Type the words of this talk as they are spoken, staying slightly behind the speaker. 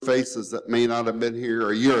faces that may not have been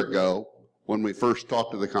here a year ago when we first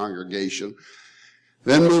talked to the congregation,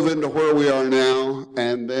 then move into where we are now,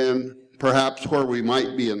 and then perhaps where we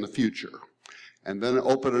might be in the future. And then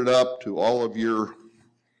open it up to all of your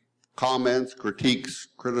comments, critiques,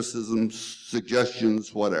 criticisms,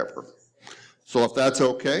 suggestions, whatever. So if that's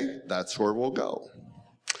okay, that's where we'll go.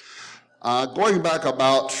 Going back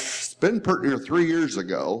it's been pretty near 3 years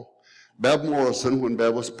ago, Bev Morrison, when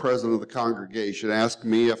Bev was president of the congregation, asked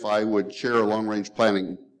me if I would chair a long-range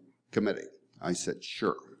planning committee. I said,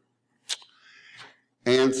 sure.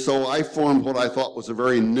 And so I formed what I thought was a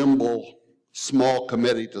very nimble, small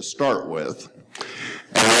committee to start with.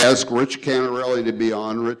 And I asked Rich Canarelli to be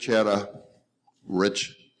on. Rich had a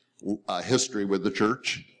rich history with the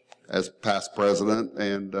church as past president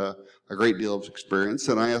and a great deal of experience.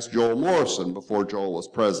 And I asked Joel Morrison before Joel was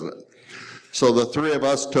president. So the three of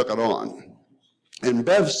us took it on. And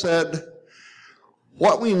Bev said,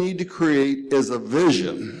 what we need to create is a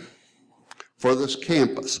vision for this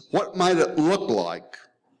campus. What might it look like,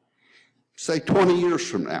 say, 20 years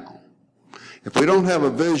from now? If we don't have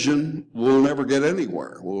a vision, we'll never get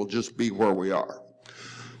anywhere. We'll just be where we are.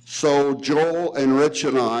 So Joel and Rich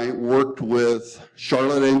and I worked with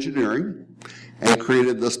Charlotte Engineering and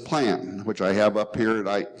created this plan, which I have up here.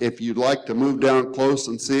 And if you'd like to move down close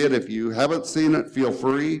and see it, if you haven't seen it, feel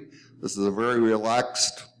free. This is a very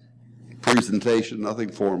relaxed presentation,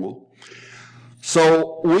 nothing formal.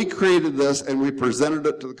 So we created this and we presented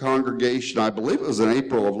it to the congregation, I believe it was in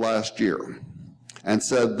April of last year, and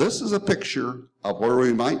said, this is a picture of where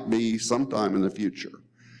we might be sometime in the future.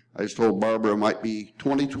 I just told Barbara it might be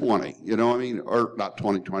 2020, you know what I mean? Or not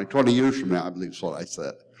 2020, 20 years from now, I believe is what I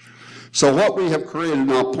said. So what we have created,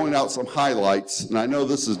 and I'll point out some highlights, and I know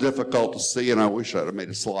this is difficult to see, and I wish I'd have made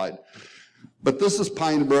a slide. But this is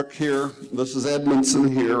Pine Brook here, this is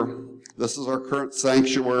Edmondson here, this is our current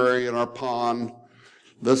sanctuary and our pond,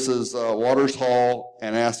 this is Waters Hall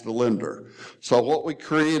and Asta Linder. So what we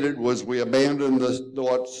created was we abandoned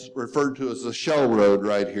what's referred to as the Shell Road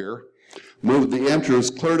right here, moved the entrance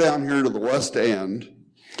clear down here to the west end,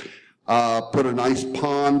 put a nice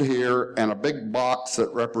pond here and a big box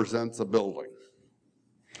that represents a building.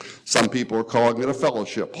 Some people are calling it a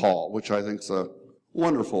fellowship hall, which I think is a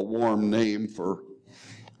wonderful, warm name for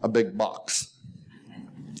a big box.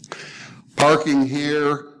 Parking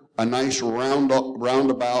here, a nice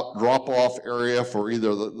roundabout drop-off area for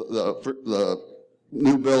either the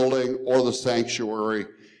new building or the sanctuary,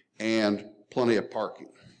 and plenty of parking.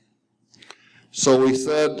 So we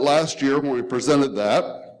said last year when we presented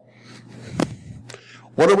that,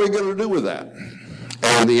 what are we going to do with that?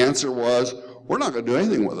 And the answer was, we're not going to do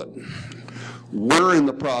anything with it. We're in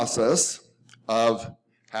the process of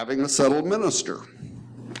having a settled minister.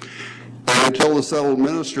 And until the settled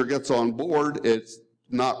minister gets on board, it's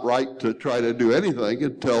not right to try to do anything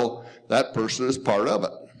until that person is part of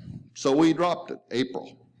it. So we dropped it,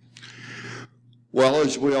 April. Well,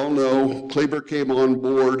 as we all know, Kleber came on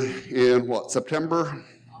board in September?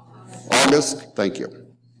 August? Thank you.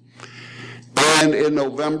 And in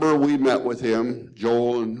November, we met with him,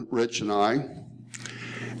 Joel and Rich and I.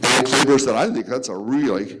 And Kleber said, I think that's a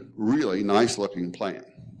really, really nice looking plan.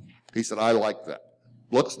 He said, I like that.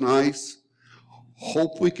 Looks nice.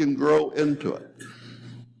 Hope we can grow into it.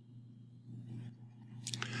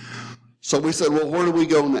 So we said, well, where do we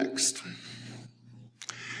go next?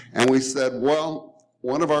 And we said, well,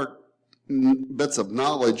 one of our bits of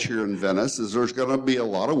knowledge here in Venice is there's going to be a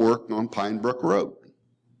lot of work on Pine Brook Road.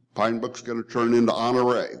 Pine Brook's going to turn into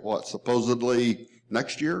Honore, supposedly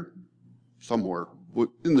next year? Somewhere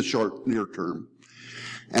in the near term.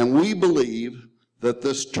 And we believe that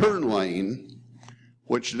this turn lane,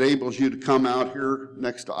 which enables you to come out here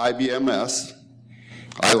next to IBMS,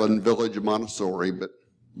 Island Village of Montessori, but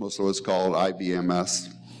most of us call it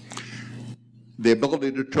IBMS, the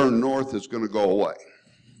ability to turn north is going to go away.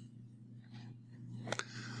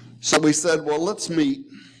 So we said, well, let's meet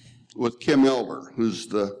with Kim Elber, who's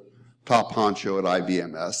the top honcho at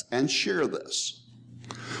IBMS, and share this.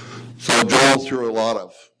 So Joel, through a lot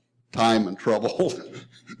of time and trouble,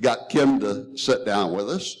 got Kim to sit down with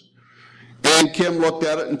us. And Kim looked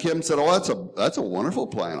at it, and Kim said, oh, that's a wonderful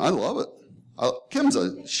plan. I love it.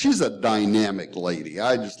 She's a dynamic lady.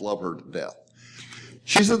 I just love her to death.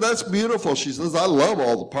 She said, that's beautiful. She says, I love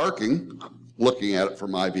all the parking, looking at it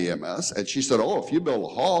from IBMS. And she said, oh, if you build a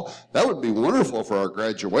hall, that would be wonderful for our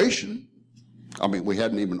graduation. I mean, we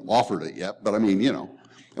hadn't even offered it yet, but I mean, you know.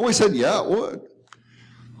 And we said, yeah, it would.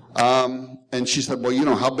 And she said, well, you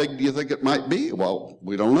know, how big do you think it might be? Well,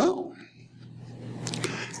 we don't know.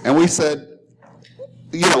 And we said,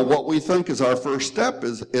 you know, what we think is our first step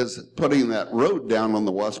is putting that road down on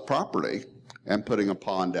the west property and putting a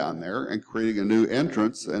pond down there and creating a new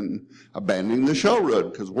entrance and abandoning the shell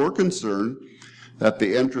road, because we're concerned that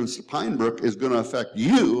the entrance to Pine Brook is going to affect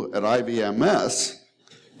you at IVMS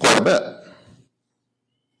quite a bit.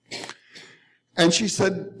 And she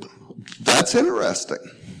said, that's interesting.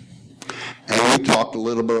 And we talked a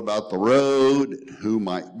little bit about the road, and who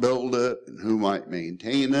might build it, and who might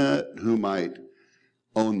maintain it, and who might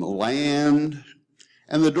own the land.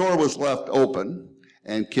 And the door was left open,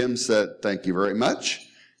 and Kim said, thank you very much,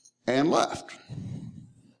 and left.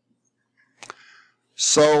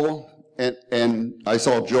 So, and I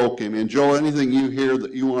saw Joel came in. Joel, anything you hear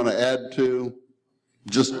that you want to add to?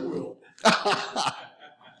 Just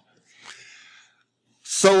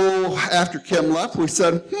So after Kim left, we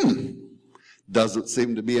said, doesn't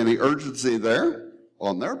seem to be any urgency there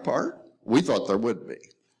on their part. We thought there would be.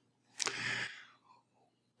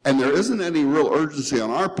 And there isn't any real urgency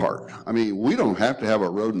on our part. I mean, we don't have to have a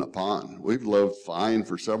road and a pond. We've lived fine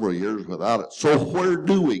for several years without it. So where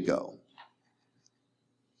do we go?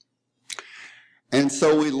 And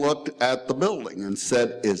so we looked at the building and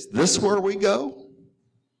said, is this where we go?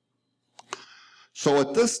 So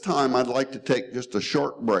at this time, I'd like to take just a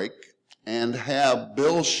short break and have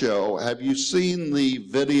Bill show. Have you seen the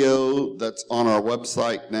video that's on our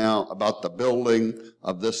website now about the building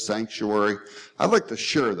of this sanctuary? I'd like to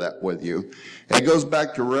share that with you. It goes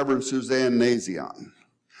back to Reverend Suzanne Nazion,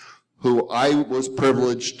 who I was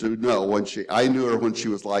privileged to know I knew her when she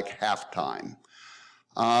was like halftime.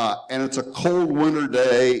 And it's a cold winter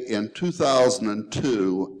day in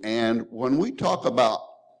 2002. And when we talk about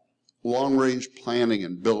long-range planning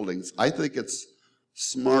and buildings, I think it's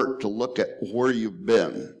smart to look at where you've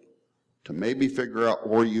been to maybe figure out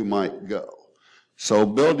where you might go. So,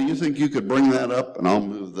 Bill, do you think you could bring that up? And I'll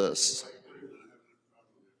move this.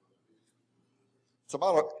 It's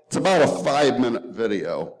about a 5-minute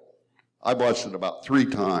video. I watched it about 3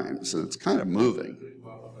 times, and it's kind of moving.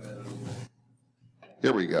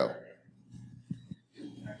 Here we go.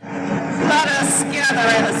 Let us gather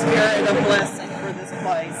in a spirit of blessing for this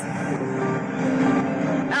place.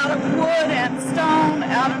 Out of wood and stone,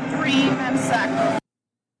 out of dream and sacrifice.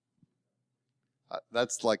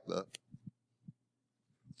 That's like the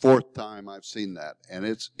 4th time I've seen that, and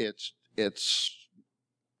it's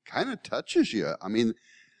kind of touches you. I mean,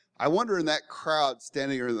 I wonder in that crowd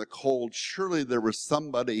standing there in the cold, surely there was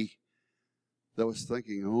somebody that was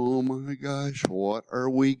thinking, oh my gosh, what are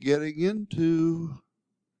we getting into?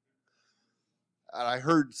 And I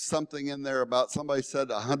heard something in there about, somebody said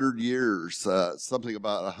 100 years, something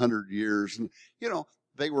about 100 years. And, you know,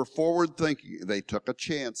 they were forward thinking. They took a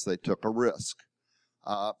chance. They took a risk.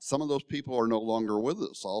 Some of those people are no longer with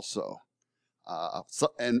us also.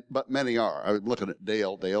 But many are. I was looking at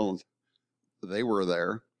Dale, and they were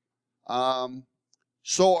there.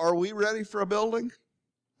 So are we ready for a building?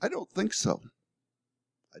 I don't think so.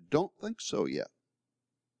 I don't think so yet.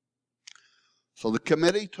 So the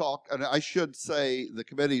committee talked, and I should say the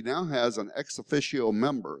committee now has an ex officio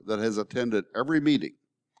member that has attended every meeting,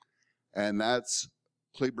 and that's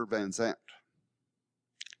Kleber Van Zandt.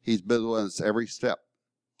 He's been with us every step.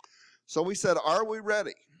 So we said, are we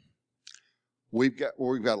ready? We've got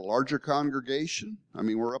a larger congregation. I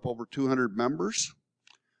mean, we're up over 200 members.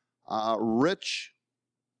 Rich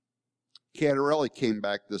Cantarelli came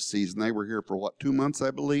back this season. They were here for 2 months, I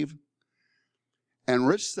believe. And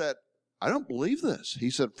Rich said, I don't believe this.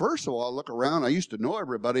 He said, first of all, I look around, I used to know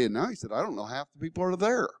everybody, and now he said, I don't know half the people are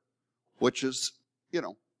there, which is, you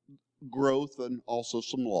know, growth and also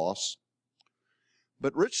some loss.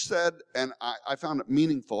 But Rich said, and I found it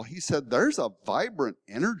meaningful, he said, there's a vibrant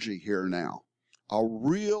energy here now, a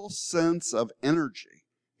real sense of energy.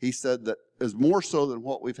 He said that is more so than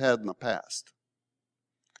what we've had in the past.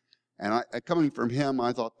 And coming from him,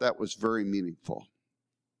 I thought that was very meaningful.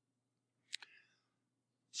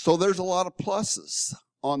 So there's a lot of pluses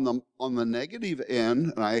on the negative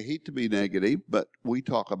end, and I hate to be negative, but we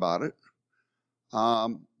talk about it.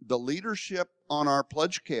 The leadership on our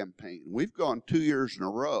pledge campaign, we've gone 2 years in a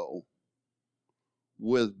row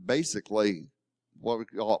with basically what we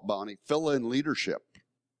call it, Bonnie, fill-in leadership.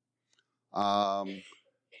 Ad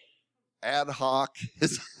hoc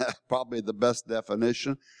is probably the best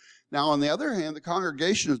definition. Now, on the other hand, the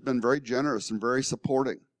congregation has been very generous and very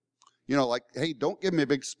supporting. You know, like, hey, don't give me a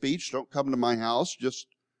big speech. Don't come to my house. Just,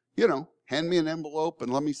 you know, hand me an envelope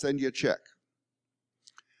and let me send you a check.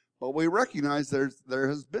 But we recognize there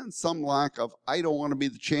has been some lack of, I don't want to be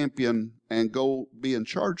the champion and go be in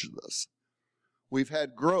charge of this. We've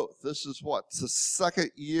had growth. This is what? It's the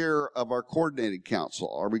second year of our coordinating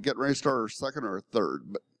council. Are we getting ready to start our second or third?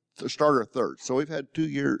 But to start our third. So we've had 2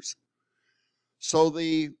 years. So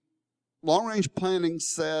the long-range planning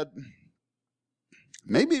said,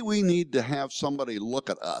 maybe we need to have somebody look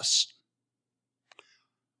at us.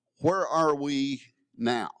 Where are we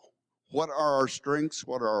now? What are our strengths?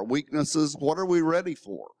 What are our weaknesses? What are we ready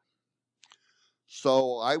for?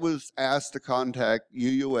 So I was asked to contact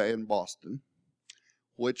UUA in Boston,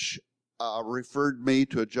 which referred me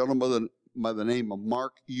to a gentleman by the name of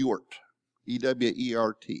Mark Ewert,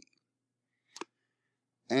 E-W-E-R-T.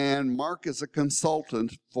 And Mark is a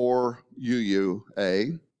consultant for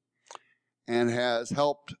UUA and has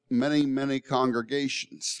helped many, many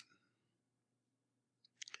congregations.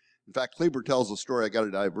 In fact, Kleber tells a story, I got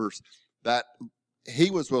to diverse, that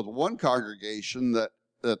he was with one congregation that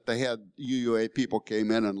they had UUA people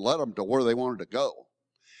came in and led them to where they wanted to go.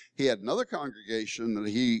 He had another congregation that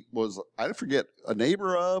he was, I forget, a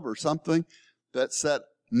neighbor of or something, that said,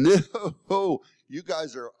 no, you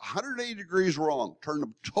guys are 180 degrees wrong. Turn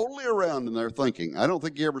them totally around in their thinking. I don't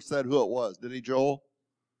think he ever said who it was. Did he, Joel?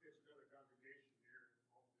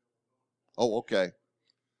 Oh, okay.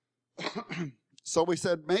 So we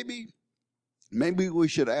said, maybe we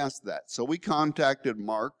should ask that. So we contacted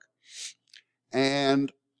Mark,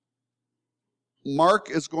 and Mark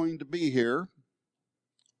is going to be here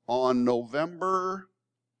on November,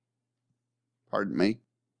 pardon me,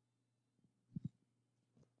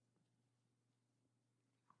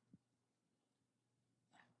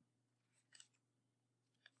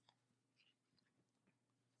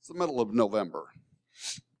 it's the middle of November.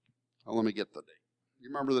 Oh, let me get the date. You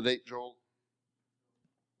remember the date, Joel?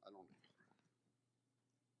 I don't.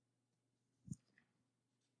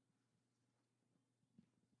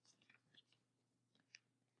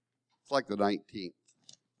 It's like the 19th.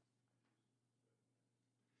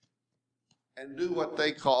 And do what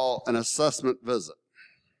they call an assessment visit.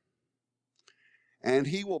 And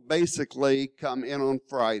he will basically come in on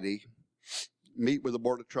Friday, meet with the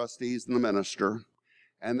Board of Trustees and the minister,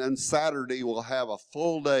 and then Saturday we'll have a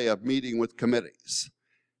full day of meeting with committees.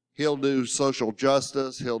 He'll do social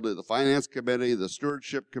justice, he'll do the finance committee, the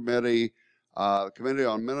stewardship committee, committee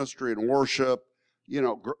on ministry and worship, you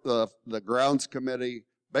know, the grounds committee,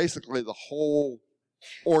 basically the whole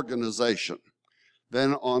organization.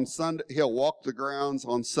 Then on Sunday, he'll walk the grounds.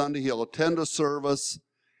 On Sunday, he'll attend a service.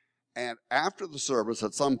 And after the service,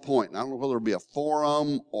 at some point, I don't know whether it'll be a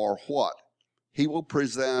forum or what, he will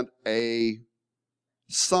present a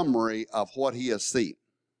summary of what he has seen.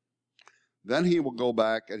 Then he will go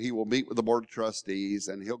back and he will meet with the Board of Trustees,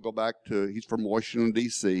 and he'll go back to, he's from Washington,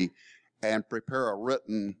 D.C., and prepare a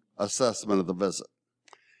written assessment of the visit.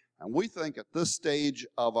 And we think at this stage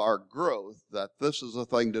of our growth that this is a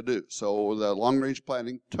thing to do. So the long-range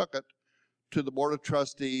planning took it to the Board of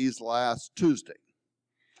Trustees last Tuesday.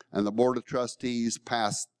 And the Board of Trustees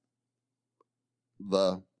passed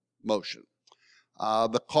the motion.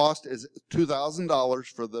 The cost is $2,000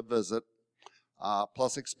 for the visit,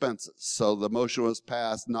 plus expenses. So the motion was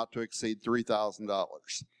passed not to exceed $3,000.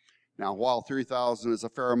 Now, while $3,000 is a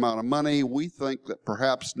fair amount of money, we think that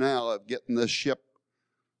perhaps now of getting this ship,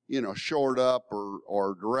 you know, shored up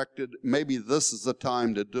or directed, maybe this is the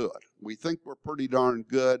time to do it. We think we're pretty darn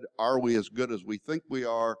good. Are we as good as we think we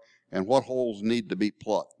are? And what holes need to be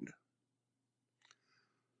plugged?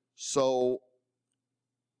 So,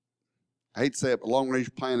 I hate to say it, but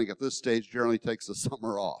long-range planning at this stage generally takes the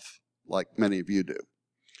summer off, like many of you do.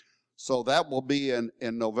 So that will be in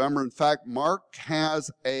November. In fact, Mark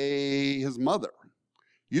has his mother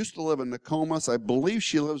used to live in Nokomis. I believe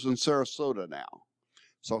she lives in Sarasota now.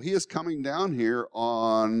 So he is coming down here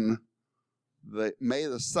on May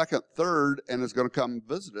the 2nd, 3rd, and is going to come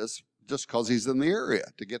visit us just because he's in the area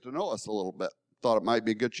to get to know us a little bit. Thought it might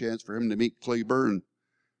be a good chance for him to meet Kleber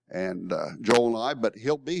and Joel and I, but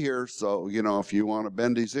he'll be here. So, you know, if you want to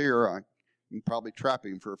bend his ear, I can probably trap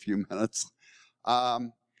him for a few minutes.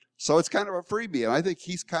 So it's kind of a freebie, and I think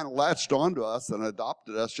he's kind of latched onto us and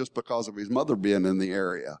adopted us just because of his mother being in the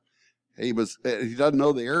area. He doesn't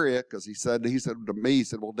know the area because he said to me, he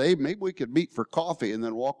said, well, Dave, maybe we could meet for coffee and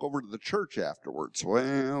then walk over to the church afterwards.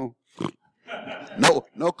 Well,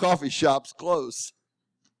 no coffee shops close.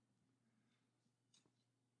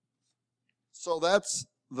 So that's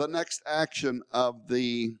the next action of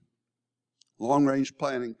the long-range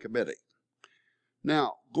planning committee.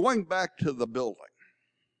 Now, going back to the building,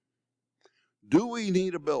 do we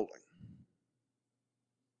need a building?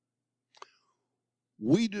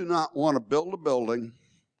 We do not want to build a building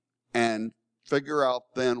and figure out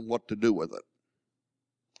then what to do with it.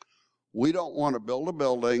 We don't want to build a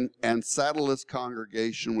building and saddle this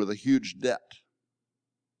congregation with a huge debt.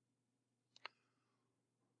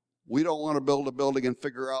 We don't want to build a building and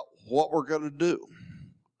figure out what we're going to do.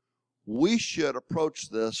 We should approach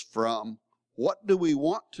this from what do we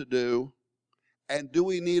want to do, and do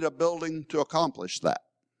we need a building to accomplish that?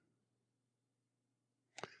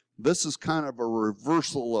 This is kind of a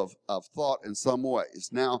reversal of thought in some ways.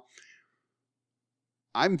 Now,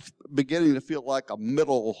 I'm beginning to feel like a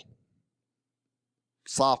middle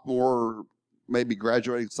sophomore, maybe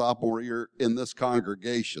graduating sophomore year in this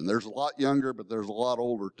congregation. There's a lot younger, but there's a lot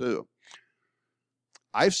older too.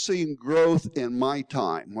 I've seen growth in my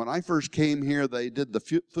time. When I first came here, they did the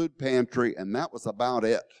food pantry, and that was about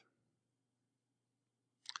it.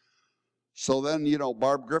 So then,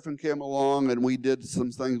 Barb Griffin came along, and we did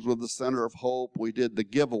some things with the Center of Hope. We did the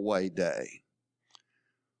giveaway day.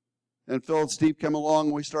 And Phil and Steve came along,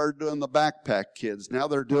 and we started doing the backpack kids. Now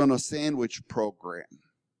they're doing a sandwich program.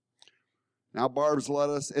 Now Barb's led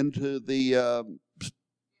us into the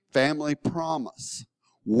family promise.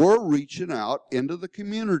 We're reaching out into the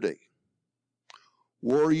community.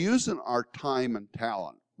 We're using our time and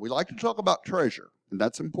talent. We like to talk about treasure, and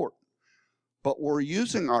that's important. But we're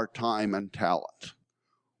using our time and talent.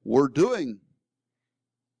 We're doing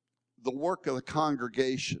the work of the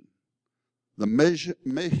congregation, the mission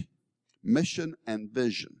and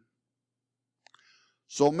vision.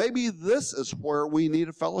 So maybe this is where we need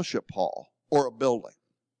a fellowship hall or a building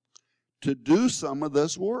to do some of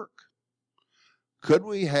this work. Could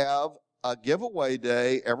we have a giveaway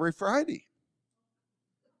day every Friday?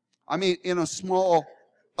 I mean, in a small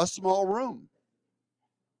room.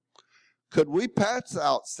 Could we pass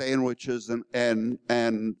out sandwiches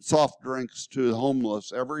and soft drinks to the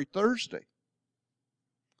homeless every Thursday?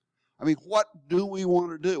 I mean, what do we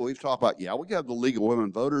want to do? We've talked about, we could have the League of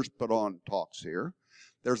Women Voters put on talks here.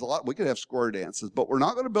 There's a lot, we could have square dances, but we're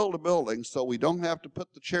not going to build a building so we don't have to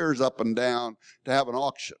put the chairs up and down to have an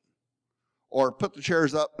auction. Or put the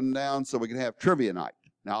chairs up and down so we can have trivia night.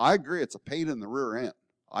 Now, I agree, it's a pain in the rear end.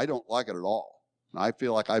 I don't like it at all. And I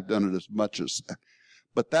feel like I've done it as much as,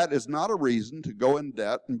 but that is not a reason to go in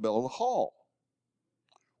debt and build a hall.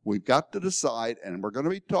 We've got to decide, and we're going to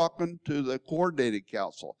be talking to the coordinating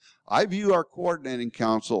council. I view our coordinating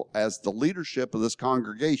council as the leadership of this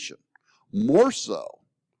congregation, more so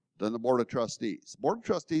than the Board of Trustees. The Board of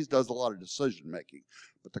Trustees does a lot of decision making,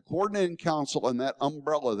 but the coordinating council and that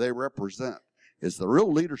umbrella they represent is the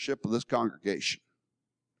real leadership of this congregation.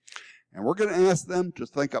 And we're going to ask them to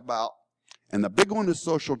think about, and the big one is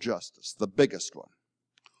social justice, the biggest one.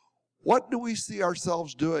 What do we see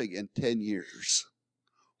ourselves doing in 10 years?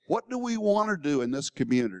 What do we want to do in this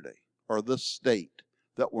community or this state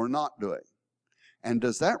that we're not doing? And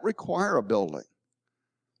does that require a building?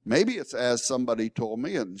 Maybe it's, as somebody told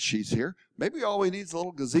me, and she's here, maybe all we need is a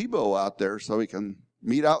little gazebo out there so we can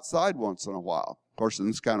meet outside once in a while. Of course, in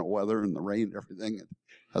this kind of weather and the rain and everything, it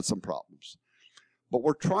has some problems. But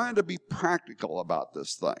we're trying to be practical about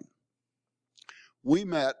this thing. We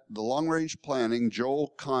met the long-range planning.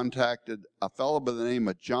 Joel contacted a fellow by the name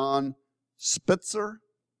of John Spitzer,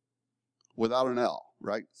 without an L,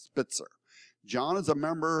 right? Spitzer. John is a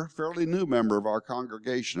member, fairly new member of our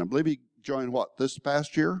congregation. I believe he joined this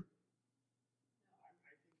past year?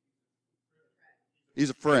 He's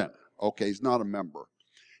a friend. Okay, he's not a member.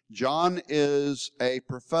 John is a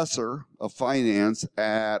professor of finance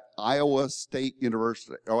at Iowa State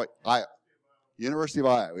University. University of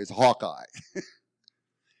Iowa. He's a Hawkeye.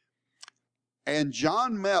 And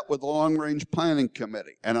John met with the Long Range Planning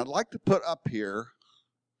Committee. And I'd like to put up here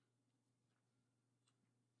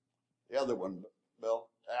the other one, Bill.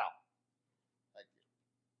 Yeah. Thank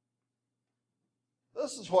you.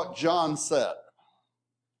 This is what John said.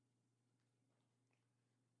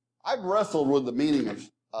 I've wrestled with the meaning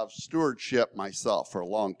of stewardship myself for a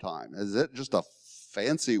long time. Is it just a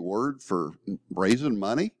fancy word for raising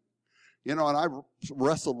money? And I've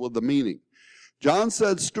wrestled with the meaning. John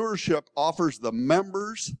said stewardship offers the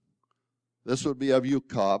members, this would be of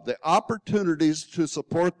UUCOV, the opportunities to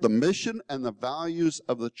support the mission and the values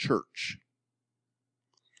of the church.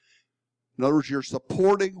 In other words, you're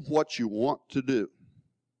supporting what you want to do.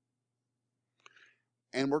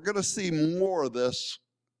 And we're going to see more of this,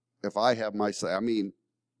 if I have my say. I mean,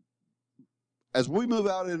 as we move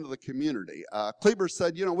out into the community, Kleber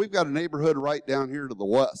said, we've got a neighborhood right down here to the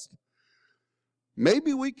west.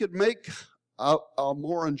 Maybe we could make a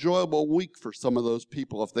more enjoyable week for some of those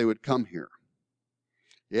people if they would come here.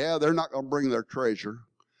 Yeah, they're not going to bring their treasure,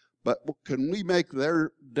 but can we make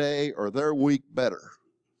their day or their week better?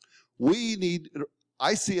 We need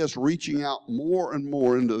I see us reaching out more and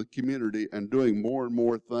more into the community and doing more and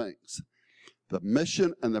more things. The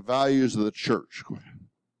mission and the values of the church,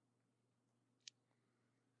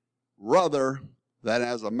 rather than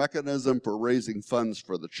as a mechanism for raising funds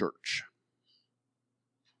for the church.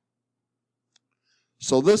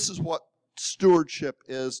 So this is what stewardship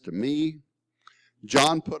is to me.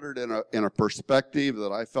 John put it in a perspective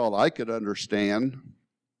that I felt I could understand.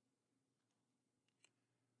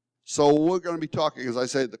 So we're going to be talking, as I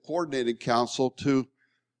say, the coordinating council to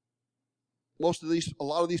a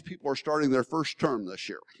lot of these people are starting their first term this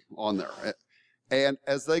year on there. And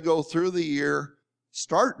as they go through the year,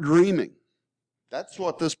 start dreaming. That's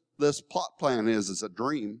what this plot plan is a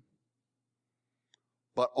dream,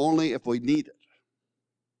 but only if we need it.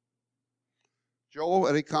 Joel,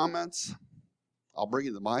 any comments? I'll bring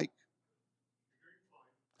you the mic.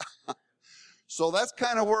 So that's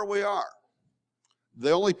kind of where we are.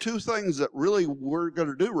 The only two things that really we're going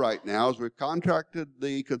to do right now is we've contracted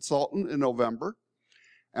the consultant in November,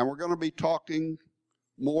 and we're going to be talking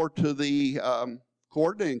more to the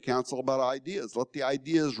coordinating council about ideas. Let the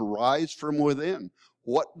ideas rise from within.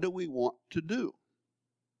 What do we want to do?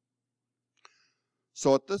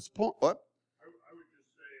 So at this point, what? I would just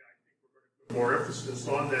say I think we're going to put more emphasis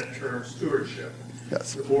on that term stewardship.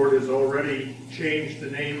 Yes. The board has already changed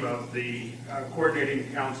the name of the coordinating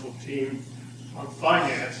council team on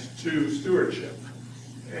finance to stewardship.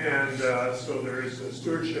 And so there is a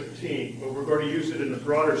stewardship team, but we're going to use it in a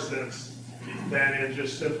broader sense than in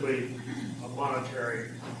just simply a monetary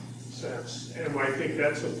sense. And I think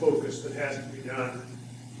that's a focus that has to be done.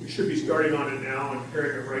 We should be starting on it now and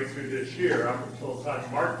carrying it right through this year up until the time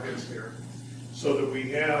Mark gets here, so that we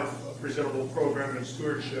have a presentable program in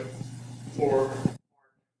stewardship for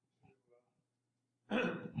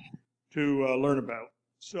to learn about.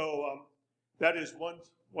 So that is one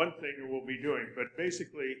thing that we'll be doing. But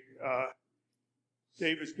basically,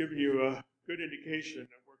 Dave has given you a good indication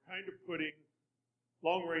that we're kind of putting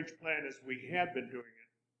long-range plan as we have been doing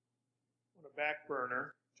it on a back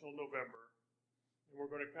burner until November. And we're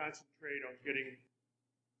going to concentrate on getting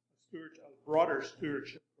a broader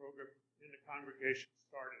stewardship program in the congregation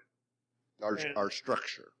started. Our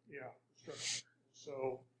structure. Yeah, structure.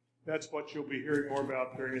 So that's what you'll be hearing more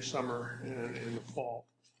about during the summer and in the fall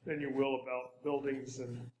than you will about buildings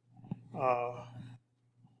and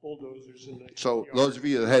bulldozers in the So yard, those of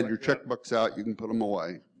you that had your checkbooks out, you can put them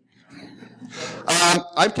away.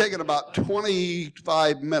 I've taken about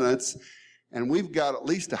 25 minutes, and we've got at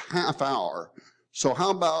least a half hour. So how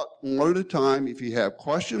about one at a time, if you have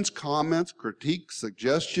questions, comments, critiques,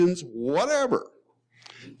 suggestions, whatever,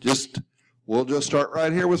 we'll just start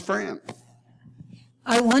right here with Fran.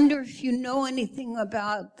 I wonder if you know anything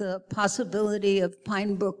about the possibility of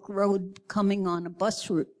Pine Brook Road coming on a bus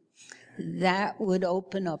route. That would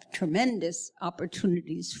open up tremendous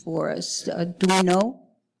opportunities for us. Do we know?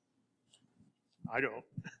 I don't.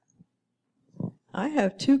 I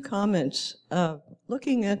have two comments.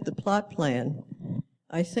 Looking at the plot plan,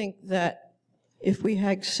 I think that if we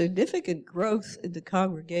had significant growth in the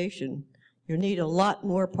congregation, you need a lot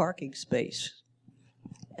more parking space.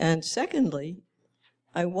 And secondly,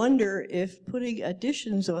 I wonder if putting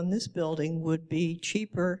additions on this building would be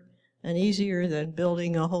cheaper and easier than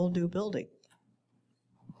building a whole new building.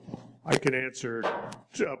 I can answer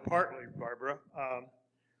partly, Barbara.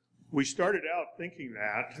 We started out thinking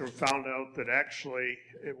that and found out that actually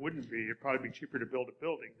it wouldn't be. It'd probably be cheaper to build a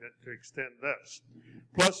building than to extend this.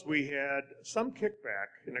 Plus, we had some kickback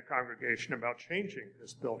in the congregation about changing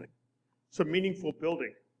this building. It's a meaningful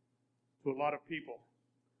building to a lot of people,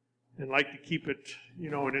 and like to keep it,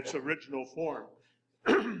 in its original form.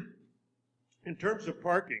 In terms of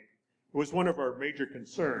parking, it was one of our major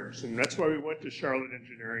concerns, and that's why we went to Charlotte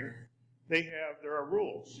Engineering. There are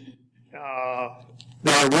rules. There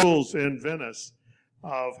are rules in Venice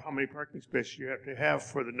of how many parking spaces you have to have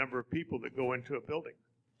for the number of people that go into a building.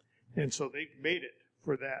 And so they made it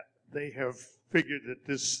for that. They have figured that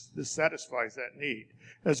this satisfies that need,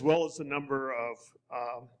 as well as the number of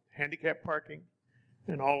handicap parking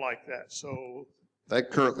and all like that. So That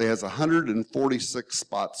currently has 146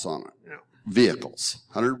 spots on it. Yeah. Vehicles,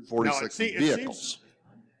 146 vehicles.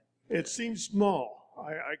 It seems small,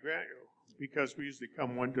 I grant you, because we usually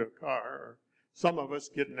come one to a car. Or some of us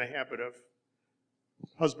get in the habit of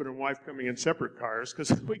husband and wife coming in separate cars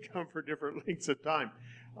because we come for different lengths of time.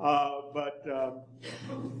 But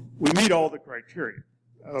we meet all the criteria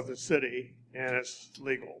of the city, and it's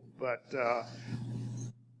legal. But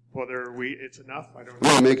whether it's enough, I don't know.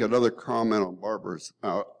 I want to make another comment on Barbara's,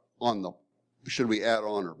 should we add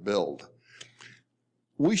on or build?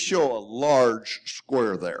 We show a large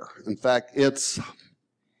square there. In fact, it's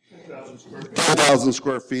 10,000 square feet. 10,000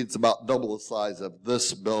 square feet is about double the size of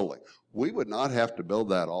this building. We would not have to build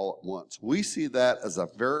that all at once. We see that as a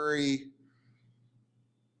very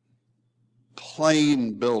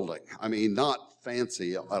plain building. I mean, not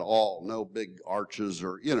fancy at all, no big arches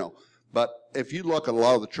or, you know. But if you look at a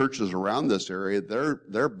lot of the churches around this area,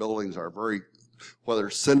 their buildings are very, whether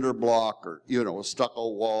cinder block or, you know, stucco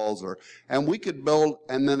walls, or, and we could build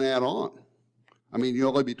and then add on. I mean, you'll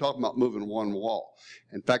only be talking about moving one wall.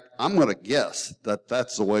 In fact, I'm going to guess that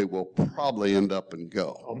that's the way we'll probably end up and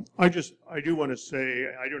go. I do want to say,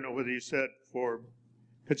 I don't know whether you said for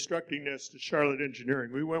constructing this to Charlotte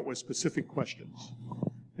Engineering, we went with specific questions.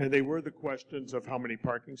 And they were the questions of how many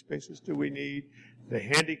parking spaces do we need, the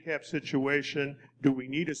handicap situation, do we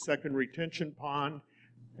need a second retention pond?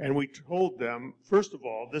 And we told them, first of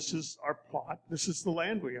all, this is our plot, this is the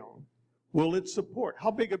land we own. Will it support? How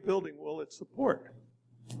big a building will it support?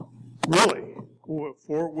 Really?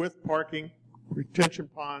 With parking, retention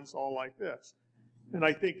ponds, all like this. And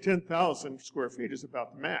I think 10,000 square feet is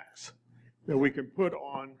about the max that we can put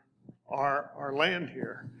on our land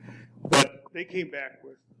here. But they came back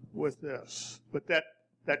with this. But that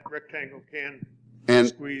rectangle can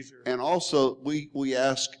squeeze. And also, we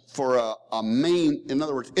ask for a main, in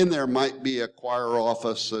other words, in there might be a choir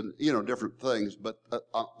office and, you know, different things, but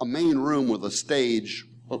a main room with a stage,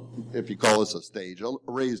 if you call this a stage, a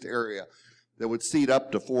raised area that would seat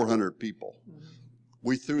up to 400 people.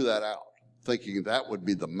 We threw that out, thinking that would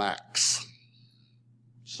be the max.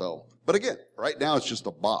 So, but again, right now it's just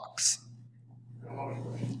a box.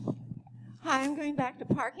 Hi, I'm going back to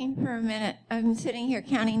parking for a minute. I'm sitting here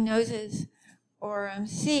counting noses or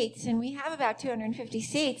seats, and we have about 250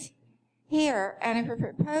 seats here, and if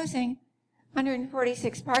we're proposing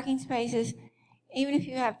 146 parking spaces, even if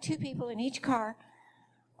you have 2 people in each car,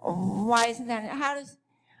 why isn't that? How does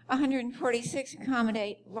 146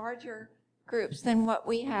 accommodate larger groups than what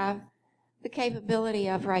we have the capability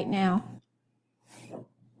of right now?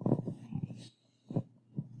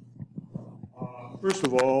 First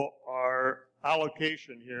of all, our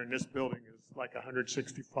allocation here in this building is like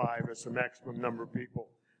 165 as the maximum number of people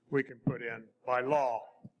we can put in by law.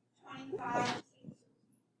 25.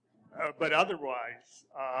 But otherwise,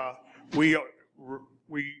 we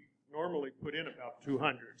normally put in about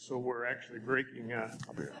 200, so we're actually breaking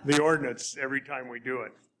the ordinance every time we do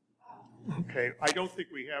it. Okay, I don't think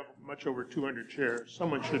we have much over 200 chairs.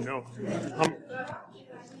 Someone should know.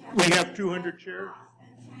 We have 200 chairs?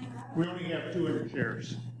 We only have 200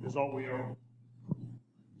 chairs, is all we own.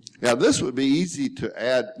 Yeah, this would be easy to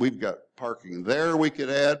add. We've got parking there we could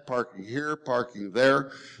add, parking here, parking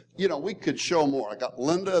there. You know, we could show more. I got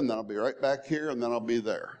Linda, and then I'll be right back here, and then I'll be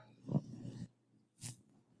there.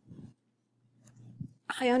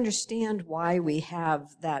 I understand why we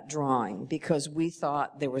have that drawing, because we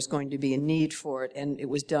thought there was going to be a need for it, and it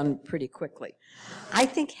was done pretty quickly. I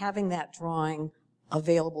think having that drawing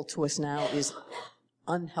available to us now is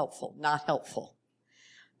unhelpful, not helpful.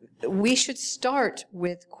 We should start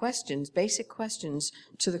with questions, basic questions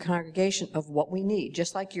to the congregation of what we need,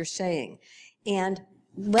 just like you're saying, and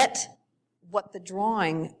let what the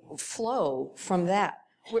drawing flow from that.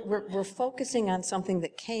 We're focusing on something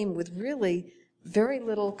that came with really very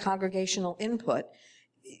little congregational input.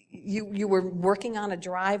 You were working on a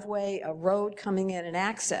driveway, a road coming in, and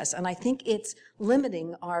access, and I think it's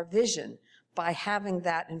limiting our vision by having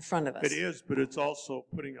that in front of us. It is, but it's also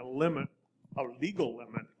putting a limit, a legal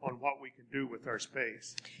limit, on what we can do with our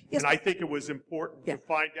space. Yes. And I think it was important to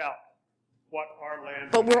find out what our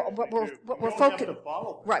land. But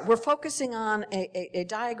we're focusing on a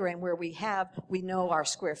diagram where we know our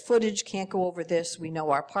square footage can't go over this, we know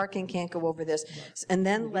our parking can't go over this, and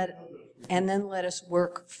then let us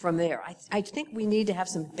work from there. I think we need to have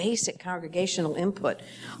some basic congregational input,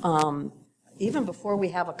 even before we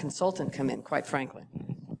have a consultant come in, quite frankly.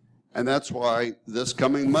 And that's why this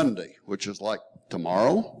coming Monday, which is like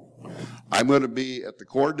tomorrow, I'm going to be at the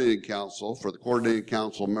coordinating council for the coordinating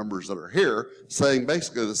council members that are here saying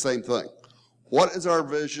basically the same thing. What is our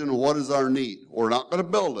vision? What is our need? We're not going to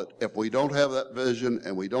build it if we don't have that vision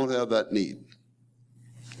and we don't have that need.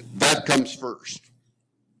 That comes first.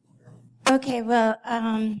 Okay, well,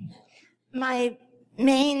 my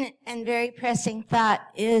main and very pressing thought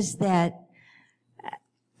is that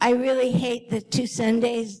I really hate the 2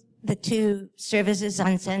 Sundays, the 2 services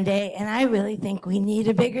on Sunday, and I really think we need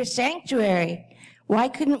a bigger sanctuary. Why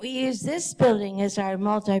couldn't we use this building as our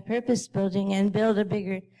multi-purpose building and build a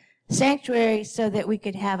bigger sanctuary so that we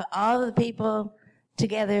could have all the people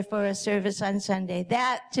together for a service on Sunday?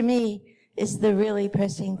 That, to me, is the really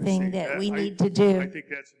pressing thing that we need to do. I think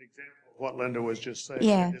that's an example of what Linda was just saying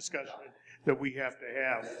Yeah. in discussion. that we have to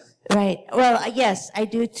have. Right. Well, yes, I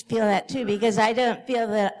do feel that too, because I don't feel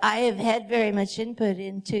that I have had very much input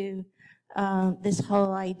into this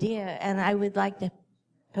whole idea, and I would like to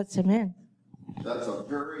put some in. That's a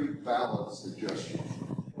very valid suggestion.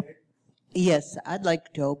 Yes, I'd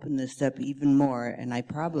like to open this up even more, and I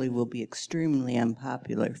probably will be extremely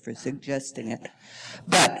unpopular for suggesting it.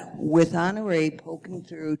 But with Honore poking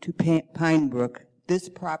through to Pine Brook, this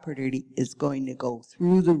property is going to go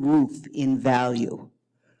through the roof in value,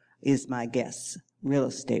 is my guess, real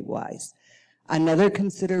estate-wise. Another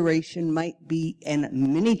consideration might be, and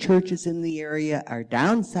many churches in the area are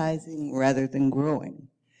downsizing rather than growing.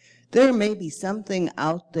 There may be something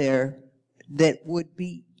out there that would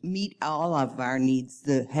meet all of our needs,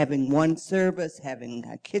 having one service, having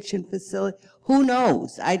a kitchen facility. Who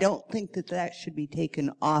knows? I don't think that should be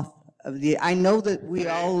taken off of I know that we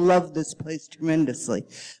all love this place tremendously,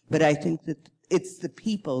 but I think that it's the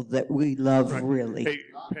people that we love really. Hey,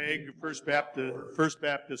 Peg, First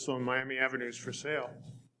Baptist on Miami Avenue is for sale.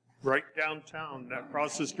 Right downtown,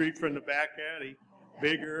 across the street from the back alley,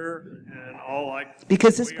 bigger and all like.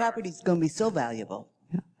 Because this property is going to be so valuable.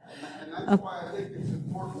 And that's why I think it's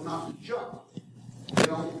important not to jump. You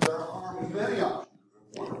know, there are many options.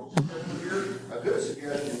 One suggestion here, a good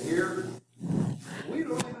suggestion here. We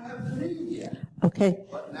don't even have the need yet. Okay.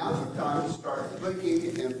 But now's the time to start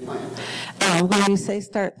thinking and planning. When you say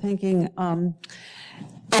start thinking,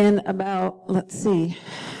 in about, let's see,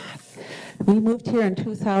 we moved here in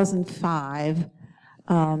 2005.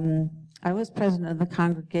 I was president of the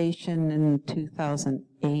congregation in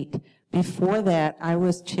 2008. Before that, I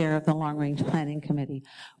was chair of the Long Range Planning Committee.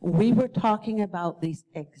 We were talking about these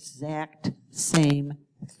exact same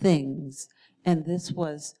things, and this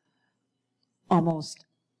was almost,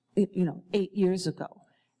 8 years ago.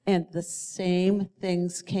 And the same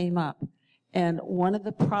things came up. And one of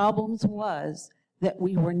the problems was that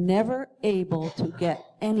we were never able to get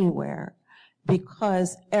anywhere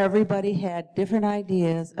because everybody had different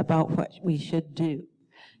ideas about what we should do.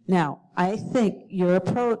 Now, I think your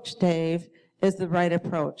approach, Dave, is the right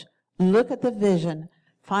approach. Look at the vision,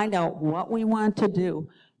 find out what we want to do.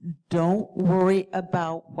 Don't worry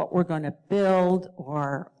about what we're going to build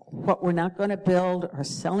or what we're not going to build or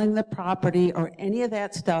selling the property or any of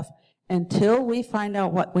that stuff until we find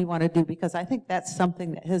out what we want to do, because I think that's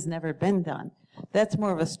something that has never been done. That's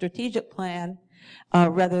more of a strategic plan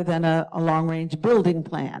rather than a long-range building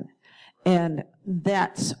plan. And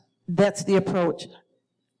that's the approach.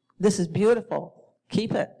 This is beautiful.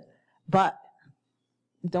 Keep it. But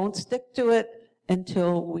don't stick to it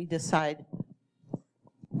until we decide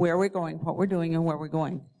where we're going, what we're doing, and where we're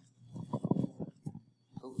going.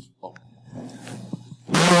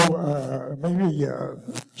 Maybe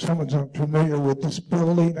someone's not familiar with this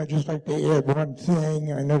building. I'd just like to add one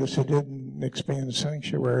thing. I noticed it didn't expand the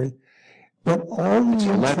sanctuary. But it's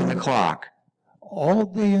 11 o'clock. All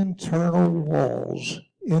the internal walls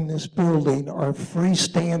in this building are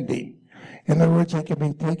freestanding. In other words, they can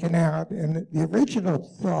be taken out. And the original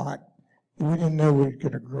thought, we didn't know we were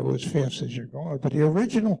going to grow as fast as you're going, but the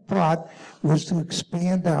original thought was to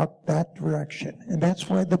expand out that direction. And that's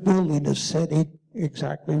why the building is sitting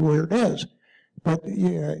exactly where it is. But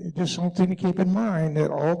yeah, just something to keep in mind, that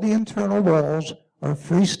all the internal walls are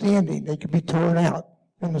freestanding. They can be torn out,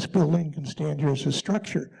 and this building can stand here as a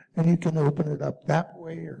structure, and you can open it up that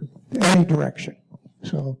way or any direction.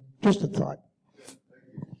 So just a thought.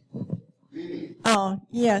 Oh,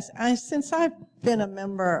 yes. Since I've been a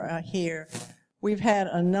member here, we've had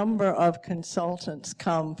a number of consultants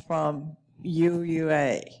come from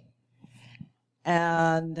UUA.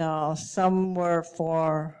 And some were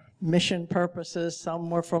for mission purposes, some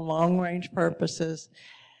were for long-range purposes.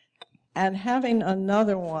 And having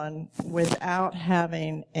another one without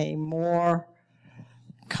having a more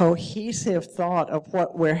cohesive thought of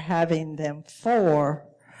what we're having them for,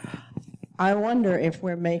 I wonder if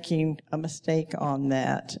we're making a mistake on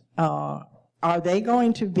that. Are they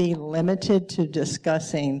going to be limited to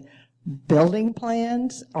discussing building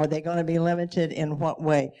plans? Are they going to be limited in what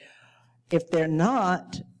way? If they're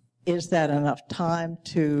not, is that enough time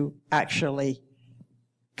to actually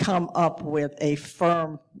come up with a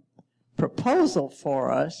firm proposal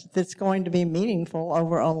for us that's going to be meaningful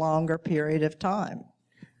over a longer period of time?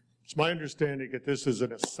 It's my understanding that this is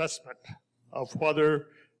an assessment of whether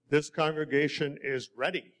this congregation is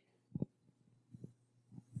ready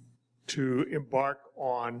to embark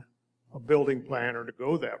on a building plan or to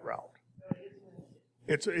go that route.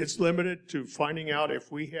 It's limited to finding out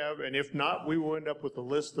if we have, and if not, we will end up with a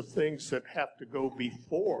list of things that have to go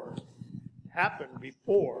happen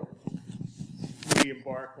before we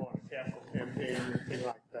embark on a capital campaign or anything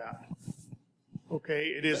like that. Okay,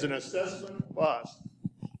 it is an assessment bust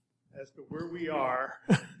as to where we are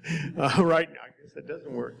right now. I guess that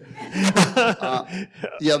doesn't work.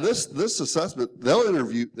 Yeah, this assessment,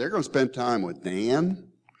 they're going to spend time with Dan.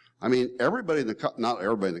 I mean, everybody not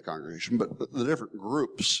everybody in the congregation, but the different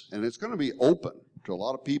groups, and it's going to be open to a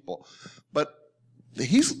lot of people. But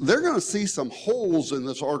they're going to see some holes in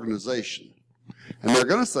this organization, and they're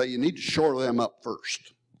going to say you need to shore them up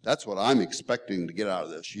first. That's what I'm expecting to get out of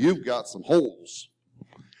this. You've got some holes,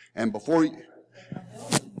 and before you,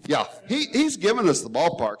 yeah, he's given us the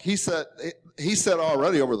ballpark. He said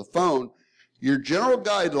already over the phone, your general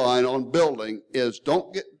guideline on building is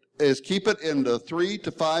keep it into 3 to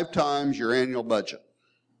 5 times your annual budget.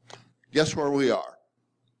 Guess where we are?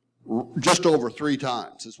 Just over 3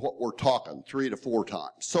 times is what we're talking, 3 to 4 times.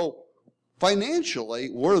 So financially,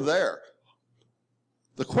 we're there.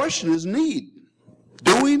 The question is need.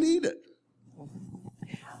 Do we need it?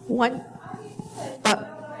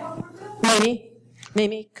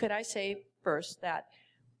 Mimi, could I say first that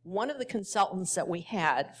one of the consultants that we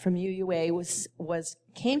had from UUA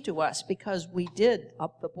came to us because we did,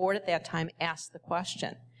 up the board at that time, ask the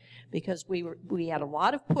question. Because we had a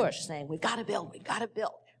lot of push saying, we've got to build.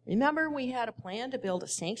 Remember, we had a plan to build a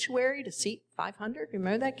sanctuary to seat 500?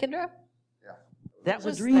 Remember that, Kendra? Yeah. That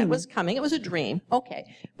was coming. It was a dream.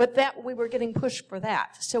 Okay. But we were getting pushed for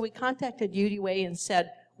that. So we contacted UUA and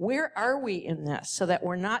said, where are we in this so that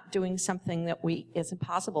we're not doing something that is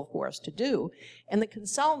impossible for us to do? And the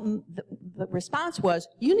consultant, the response was,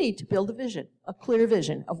 you need to build a vision, a clear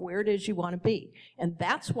vision of where it is you want to be. And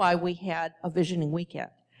that's why we had a visioning weekend.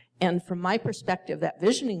 And from my perspective, that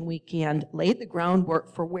visioning weekend laid the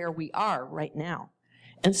groundwork for where we are right now.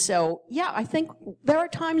 And so, yeah, I think there are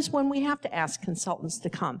times when we have to ask consultants to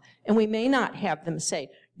come, and we may not have them say,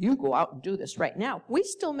 you go out and do this right now. We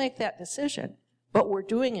still make that decision, but we're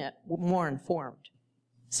doing it more informed.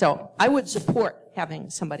 So I would support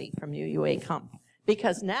having somebody from UUA come,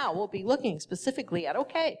 because now we'll be looking specifically at,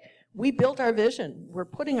 okay, we built our vision. We're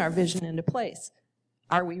putting our vision into place.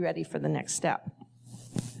 Are we ready for the next step?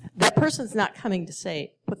 That person's not coming to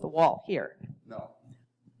say, put the wall here. No.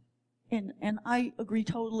 And I agree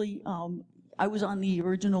totally. I was on the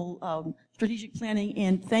original strategic planning,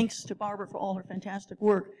 and thanks to Barbara for all her fantastic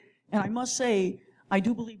work. And I must say, I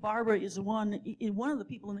do believe Barbara is one of the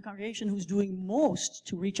people in the congregation who's doing most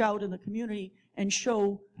to reach out in the community and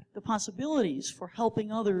show the possibilities for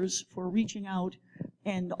helping others, for reaching out,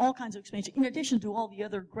 and all kinds of expansion. In addition to all the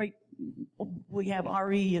other great, we have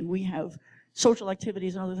RE and we have social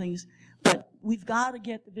activities and other things, but we've got to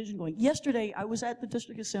get the vision going. Yesterday, I was at the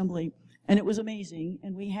district assembly, and it was amazing,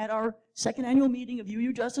 and we had our second annual meeting of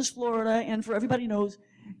UU Justice Florida, and for everybody knows,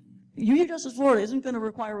 UU Justice Florida isn't going to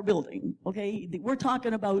require a building, okay? We're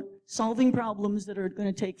talking about solving problems that are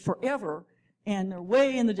going to take forever, and they're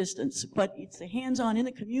way in the distance, but it's the hands-on in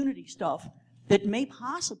the community stuff that may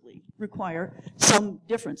possibly require some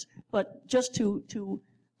difference. But just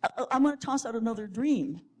I'm going to toss out another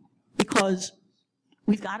dream, because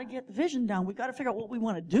we've got to get the vision down. We've got to figure out what we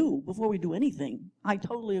want to do before we do anything. I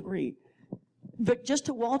totally agree. But just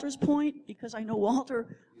to Walter's point, because I know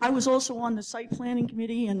Walter, I was also on the site planning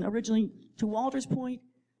committee, and originally, to Walter's point,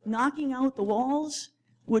 knocking out the walls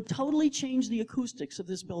would totally change the acoustics of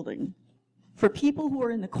this building. For people who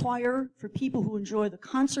are in the choir, for people who enjoy the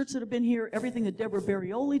concerts that have been here, everything that Deborah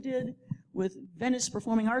Barioli did with Venice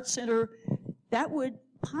Performing Arts Center, that would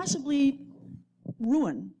possibly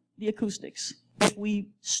ruin the acoustics if we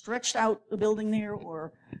stretched out the building there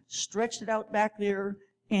or stretched it out back there.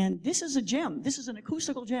 And this is a gem. This is an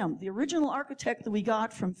acoustical gem. The original architect that we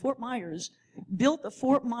got from Fort Myers built the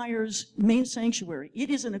Fort Myers main sanctuary.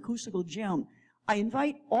 It is an acoustical gem. I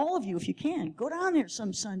invite all of you, if you can, go down there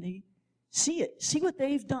some Sunday, see it, see what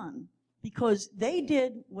they've done, because they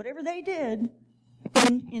did whatever they did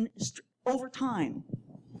over time.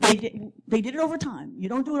 They did it over time. You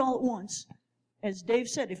don't do it all at once. As Dave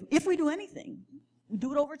said, if we do anything, we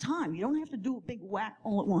do it over time. You don't have to do a big whack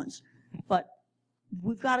all at once. But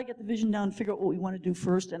we've got to get the vision down and figure out what we want to do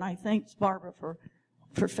first. And I thank Barbara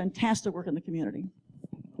for fantastic work in the community.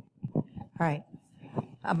 All right.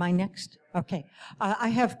 Am I next? Okay. I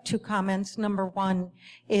have 2 comments. Number one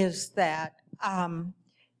is that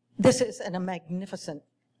this is a magnificent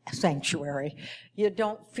sanctuary. You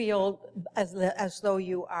don't feel as though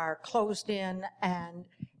you are closed in, and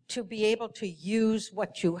to be able to use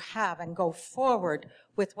what you have and go forward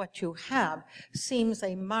with what you have seems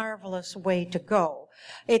a marvelous way to go.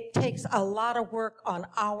 It takes a lot of work on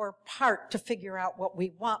our part to figure out what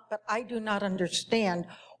we want, but I do not understand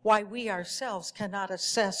why we ourselves cannot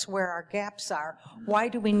assess where our gaps are. Why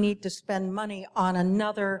do we need to spend money on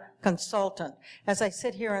another consultant? As I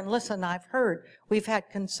sit here and listen, I've heard we've had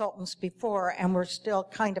consultants before and we're still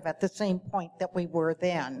kind of at the same point that we were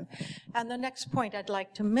then. And the next point I'd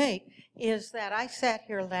like to make is that I sat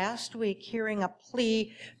here last week hearing a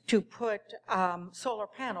plea to put solar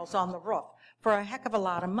panels on the roof for a heck of a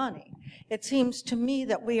lot of money. It seems to me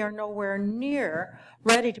that we are nowhere near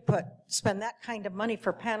ready to spend that kind of money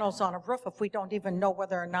for panels on a roof if we don't even know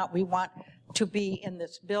whether or not we want to be in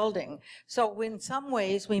this building. So in some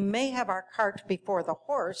ways, we may have our cart before the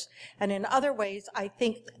horse, and in other ways, I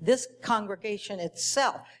think this congregation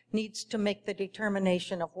itself needs to make the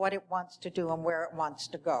determination of what it wants to do and where it wants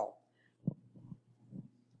to go.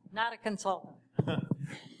 Not a consultant.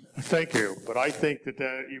 Thank you, but I think that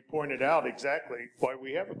you pointed out exactly why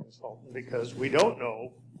we have a consultant, because we don't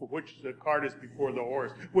know which the cart is before the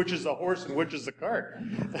horse, which is the horse and which is the cart.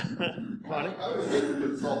 Connie? I was getting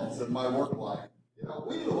consultants in my work life. You know,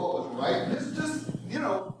 we knew what was right. It's just, you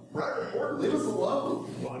know, right report, leave us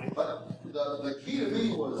alone. Connie? But the key to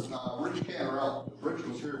me was Rich Canarella. Rich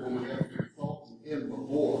was here when we had a consultant in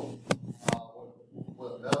before,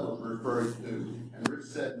 what Bell was referring to. And Rich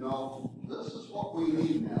said, no, this is what we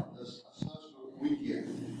need now, this assessment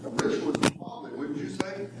weekend. And Rich was probably, wouldn't you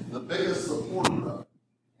say, the biggest supporter of it.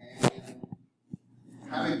 And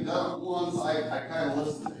having done it once, I kind of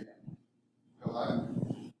listened to him. Because I'm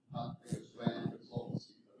not the biggest fan of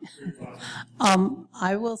consultancy.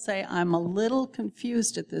 I will say I'm a little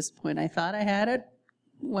confused at this point. I thought I had it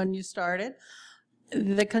when you started.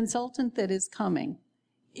 The consultant that is coming,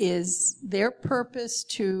 is their purpose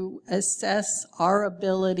to assess our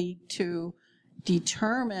ability to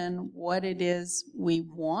determine what it is we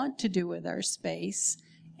want to do with our space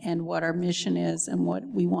and what our mission is and what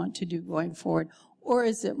we want to do going forward? Or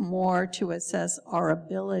is it more to assess our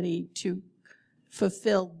ability to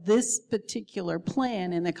fulfill this particular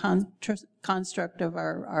plan in the construct of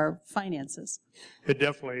our finances? It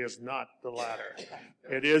definitely is not the latter.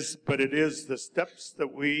 It is, but it is the steps that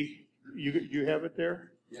you have it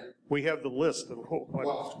there? Yeah. We have the list of what.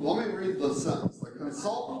 Well, let me read the sentence. The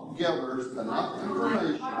consultant gathers enough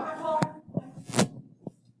information.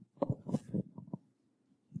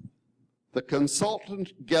 The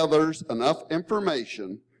consultant gathers enough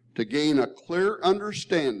information to gain a clear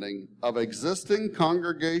understanding of existing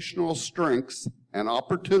congregational strengths and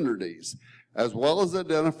opportunities, as well as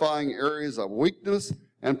identifying areas of weakness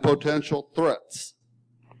and potential threats.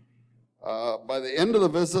 By the end of the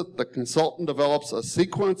visit, the consultant develops a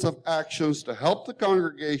sequence of actions to help the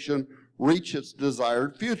congregation reach its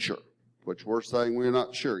desired future, which we're saying we're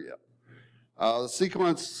not sure yet. The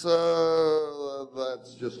sequence,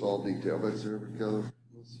 that's just all detailed.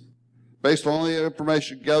 Based on the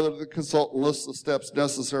information gathered, the consultant lists the steps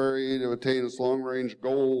necessary to attain its long-range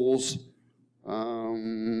goals.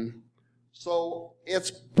 So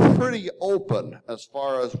it's pretty open as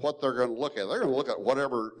far as what they're going to look at. They're going to look at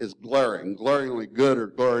whatever is glaringly good or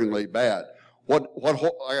glaringly bad. Like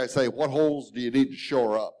I say, what holes do you need to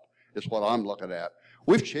shore up is what I'm looking at.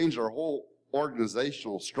 We've changed our whole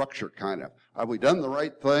organizational structure, kind of. Have we done the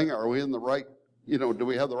right thing? Are we in the right, do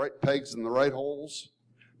we have the right pegs in the right holes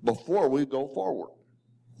before we go forward?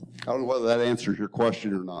 I don't know whether that answers your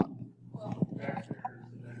question or not.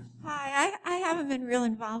 Hi, I haven't been real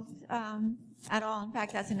involved at all. In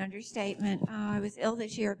fact, that's an understatement. I was ill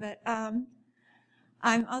this year, but I'm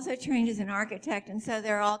also trained as an architect, and so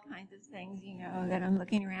there are all kinds of things, that I'm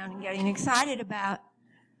looking around and getting excited about.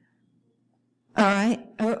 All right.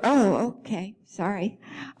 Oh, okay. Sorry.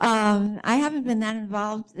 I haven't been that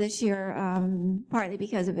involved this year, partly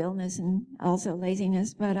because of illness and also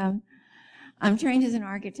laziness, but I'm trained as an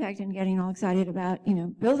architect and getting all excited about,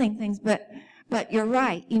 building things, but you're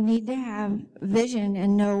right. You need to have vision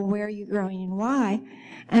and know where you're growing and why.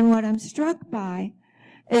 And what I'm struck by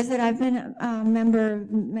is that I've been a member of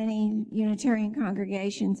many Unitarian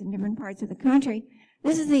congregations in different parts of the country.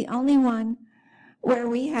 This is the only one where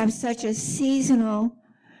we have such a seasonal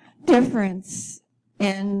difference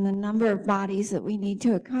in the number of bodies that we need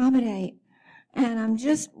to accommodate. And I'm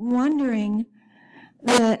just wondering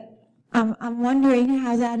I'm wondering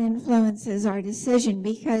how that influences our decision,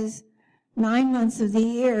 because 9 months of the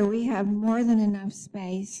year, we have more than enough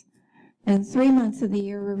space, and 3 months of the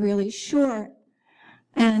year, we're really short.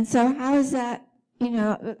 And so how is that,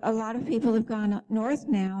 a lot of people have gone up north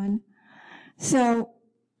now, and so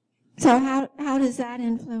how does that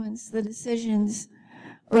influence the decisions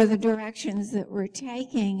or the directions that we're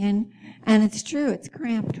taking? And it's true, it's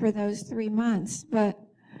cramped for those 3 months, but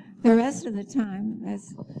the rest of the time,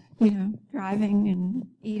 as driving and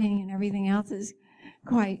eating and everything else is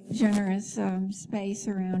quite generous space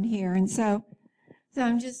around here. And so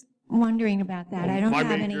I'm just wondering about that. I don't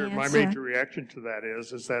have any answer. My major reaction to that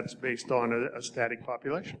is that's based on a static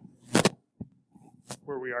population,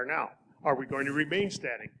 where we are now. Are we going to remain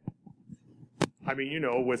static? I mean,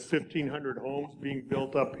 with 1,500 homes being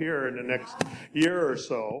built up here in the next year or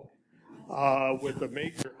so, with a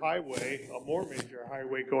more major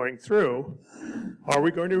highway going through, are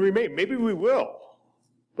we going to remain? Maybe we will,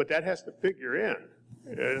 but that has to figure in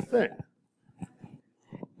a thing.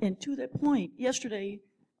 And to that point, yesterday,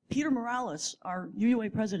 Peter Morales, our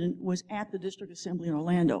UUA president, was at the district assembly in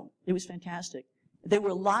Orlando. It was fantastic. They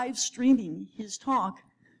were live streaming his talk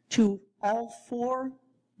to all 4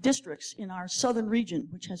 districts in our southern region,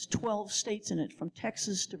 which has 12 states in it, from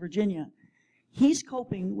Texas to Virginia. He's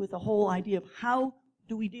coping with the whole idea of how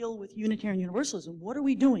do we deal with Unitarian Universalism? What are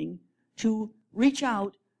we doing to reach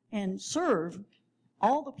out and serve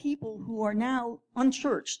all the people who are now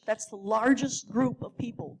unchurched? That's the largest group of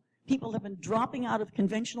people. People have been dropping out of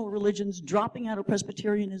conventional religions, dropping out of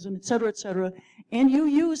Presbyterianism, et cetera, and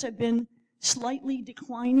UUs have been slightly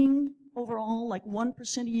declining overall, like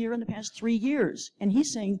 1% a year in the past 3 years. And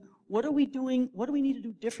he's saying, what are we doing? What do we need to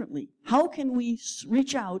do differently? How can we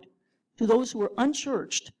reach out to those who are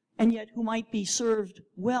unchurched and yet who might be served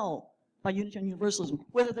well by Unitarian Universalism,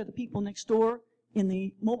 whether they're the people next door in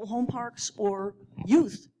the mobile home parks or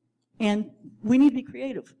youth? And we need to be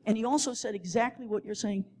creative. And he also said exactly what you're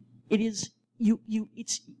saying. It is,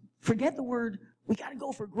 forget the word, we got to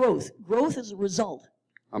go for growth. Growth is a result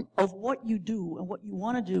of what you do and what you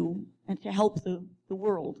want to do and to help the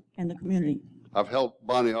world and the community. I've held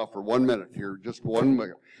Bonnie off for 1 minute here, just 1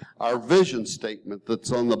 minute. Our vision statement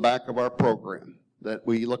that's on the back of our program that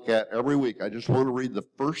we look at every week, I just want to read the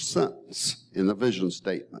first sentence in the vision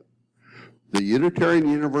statement. The Unitarian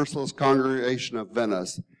Universalist Congregation of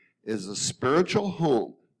Venice is a spiritual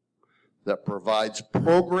home that provides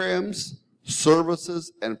programs,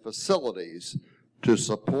 services, and facilities to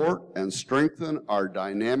support and strengthen our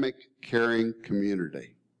dynamic, caring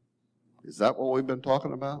community. Is that what we've been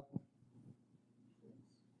talking about?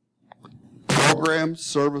 Programs,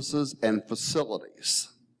 services, and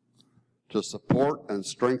facilities to support and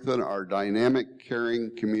strengthen our dynamic,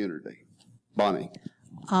 caring community. Bonnie.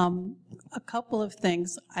 A couple of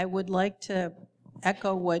things. I would like to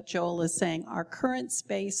echo what Joel is saying. Our current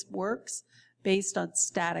space works based on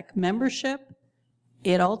static membership.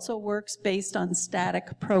 It also works based on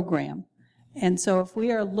static program. And so if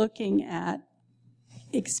we are looking at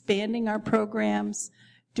expanding our programs,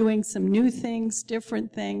 doing some new things,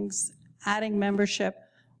 different things, adding membership,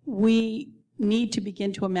 we need to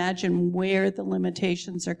begin to imagine where the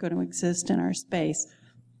limitations are going to exist in our space.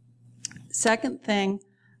 Second thing,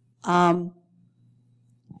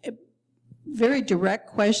 very direct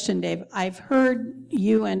question, Dave. I've heard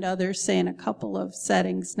you and others say in a couple of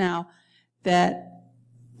settings now that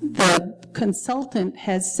the consultant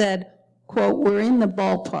has said, quote, we're in the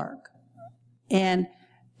ballpark.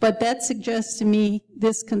 But that suggests to me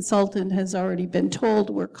this consultant has already been told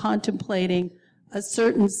we're contemplating a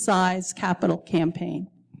certain size capital campaign.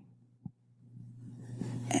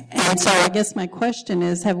 And so I guess my question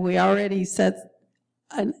is, have we already set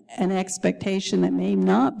an expectation that may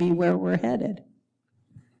not be where we're headed?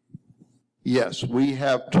 Yes, we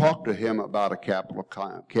have talked to him about a capital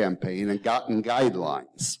campaign and gotten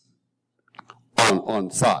guidelines on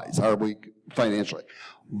size, are we financially.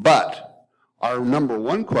 But our number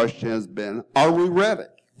one question has been, are we ready?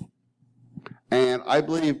 And I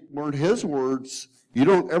believe, weren't his words,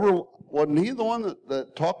 wasn't he the one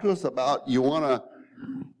that talked to us about you want to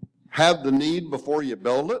have the need before you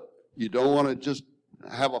build it? You don't want to just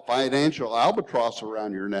have a financial albatross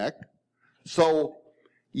around your neck. So,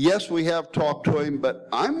 yes, we have talked to him, but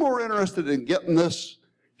I'm more interested in getting this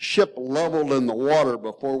ship leveled in the water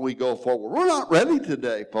before we go forward. We're not ready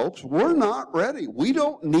today, folks. We're not ready. We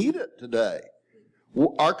don't need it today.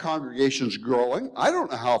 Our congregation's growing. I don't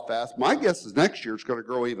know how fast. My guess is next year it's going to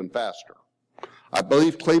grow even faster. I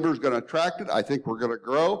believe Kleber's going to attract it. I think we're going to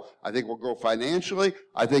grow. I think we'll grow financially.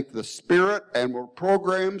 I think the spirit and our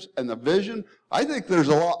programs and the vision, I think there's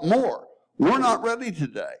a lot more. We're not ready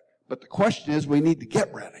today. But the question is, we need to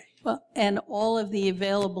get ready. Well, and all of the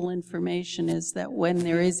available information is that when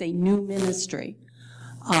there is a new ministry,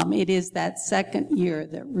 it is that second year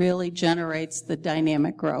that really generates the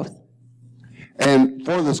dynamic growth. And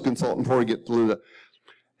for this consultant, before we get to Linda,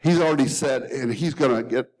 he's already said, and he's going to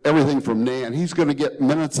get everything from Nan. He's going to get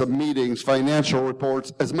minutes of meetings, financial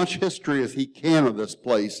reports, as much history as he can of this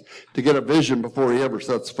place to get a vision before he ever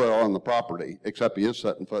sets foot on the property, except he is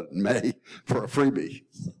setting foot in May for a freebie.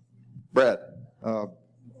 Brad.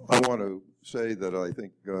 I want to say that I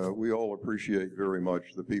think we all appreciate very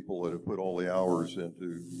much the people that have put all the hours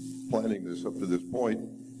into planning this up to this point.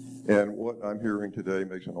 And what I'm hearing today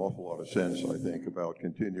makes an awful lot of sense, I think, about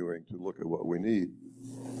continuing to look at what we need.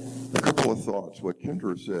 A couple of thoughts. What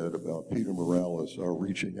Kendra said about Peter Morales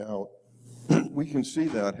reaching out, we can see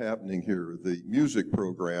that happening here. The music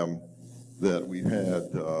program that we've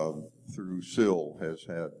had through SIL has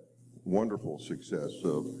had wonderful success.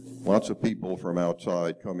 Lots of people from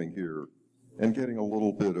outside coming here and getting a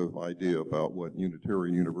little bit of idea about what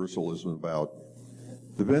Unitarian Universalism is about.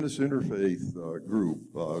 The Venice Interfaith group,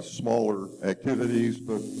 smaller activities,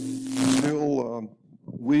 but still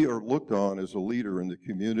we are looked on as a leader in the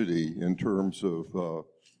community in terms of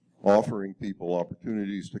offering people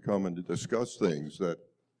opportunities to come and to discuss things that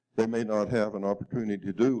they may not have an opportunity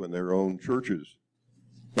to do in their own churches.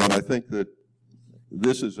 And I think that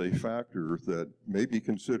this is a factor that may be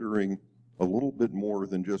considering a little bit more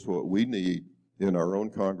than just what we need in our own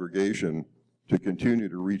congregation to continue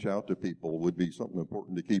to reach out to people would be something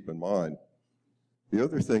important to keep in mind. The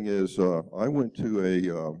other thing is I went to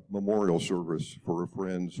a memorial service for a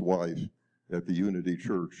friend's wife at the Unity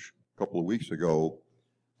Church a couple of weeks ago.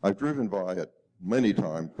 I've driven by it many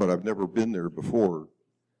times, but I've never been there before.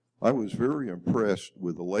 I was very impressed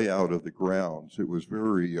with the layout of the grounds. It was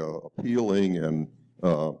very appealing and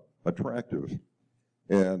attractive.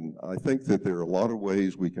 And I think that there are a lot of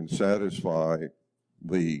ways we can satisfy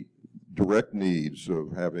the direct needs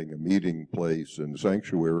of having a meeting place and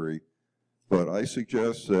sanctuary. But I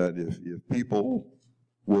suggest that if people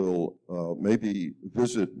will maybe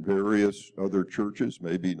visit various other churches,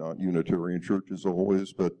 maybe not Unitarian churches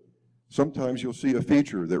always, but sometimes you'll see a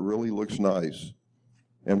feature that really looks nice.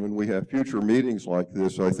 And when we have future meetings like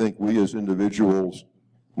this, I think we as individuals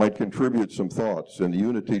might contribute some thoughts. And the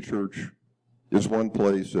Unity Church is one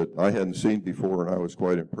place that I hadn't seen before, and I was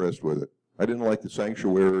quite impressed with it. I didn't like the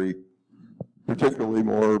sanctuary particularly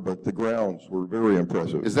more, but the grounds were very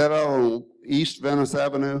impressive. Is that on East Venice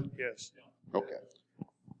Avenue? Yes. Okay.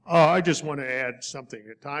 I just want to add something.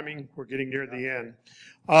 The timing, we're getting near the end.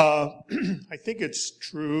 I think it's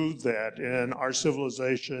true that in our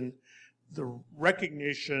civilization, the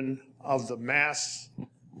recognition of the mass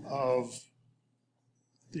of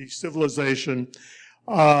the civilization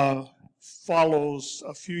follows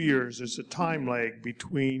a few years. There's a time lag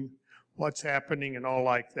between what's happening and all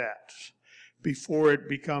like that before it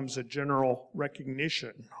becomes a general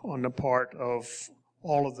recognition on the part of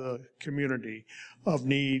all of the community of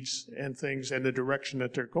needs and things and the direction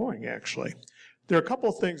that they're going, actually. There are a couple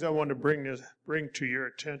of things I want to bring to your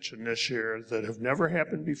attention this year that have never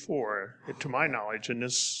happened before, to my knowledge, in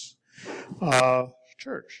this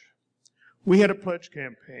church. We had a pledge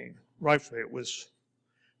campaign. Rightfully, it was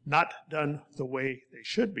not done the way they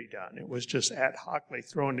should be done. It was just ad hocly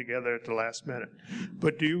thrown together at the last minute.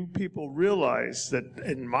 But do you people realize that,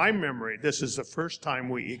 in my memory, this is the first time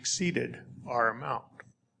we exceeded our amount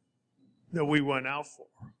that we went out for?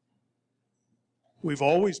 We've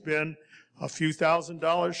always been a few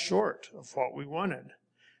 $1,000s short of what we wanted.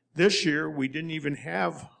 This year, we didn't even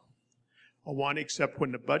have a one, except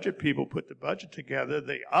when the budget people put the budget together,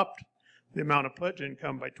 they upped the amount of pledge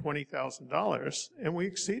income by $20,000, and we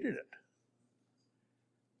exceeded it.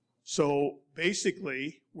 So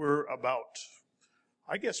basically, we're about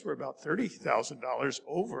 $30,000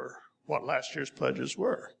 over what last year's pledges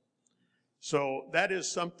were. So that is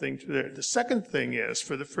something to there. The second thing is,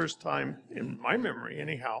 for the first time in my memory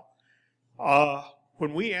anyhow,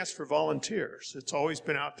 when we ask for volunteers, it's always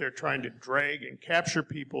been out there trying to drag and capture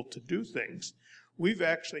people to do things. We've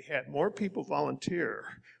actually had more people volunteer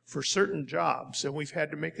for certain jobs, and we've had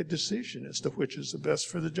to make a decision as to which is the best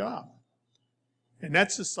for the job. And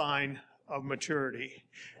that's a sign of maturity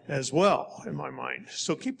as well, in my mind.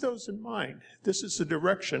 So keep those in mind. This is the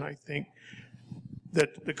direction, I think,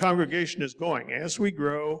 that the congregation is going. As we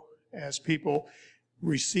grow, as people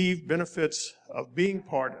receive benefits of being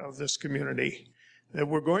part of this community, that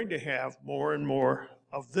we're going to have more and more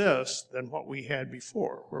of this than what we had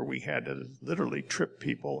before, where we had to literally trip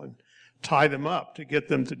people and tie them up to get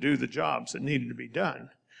them to do the jobs that needed to be done.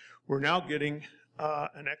 We're now getting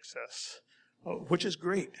an excess, which is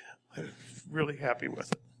great. I'm really happy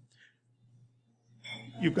with it.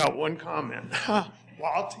 You've got one comment. Well,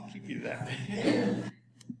 I'll give you that.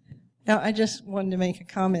 Now, I just wanted to make a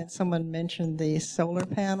comment. Someone mentioned the solar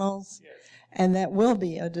panels, and that will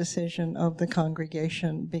be a decision of the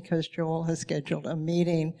congregation because Joel has scheduled a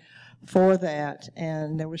meeting for that,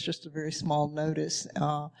 and there was just a very small notice.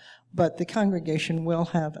 But the congregation will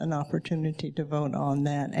have an opportunity to vote on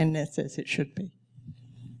that, and that's as it should be.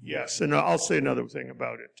 Yes, and I'll say another thing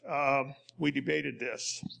about it. We debated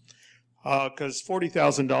this. because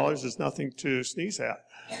 $40,000 is nothing to sneeze at.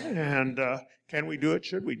 And can we do it?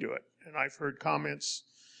 Should we do it? And I've heard comments,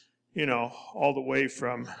 all the way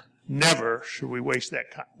from never should we waste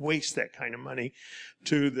that kind of money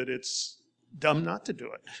to that it's dumb not to do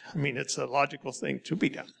it. I mean, it's a logical thing to be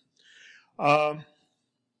done.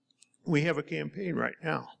 We have a campaign right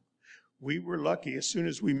now. We were lucky as soon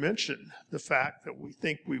as we mentioned the fact that we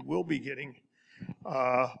think we will be getting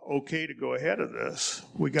okay to go ahead of this.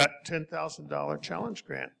 We got $10,000 challenge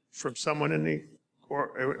grant from someone in the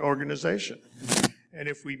organization. And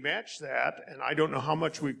if we match that, and I don't know how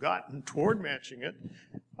much we've gotten toward matching it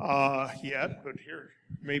yet, but here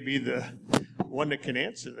may be the one that can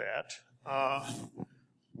answer that,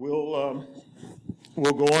 we'll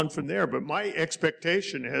go on from there. But my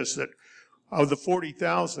expectation is that of the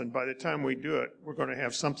 40,000, by the time we do it, we're going to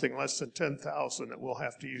have something less than 10,000 that we'll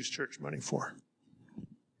have to use church money for.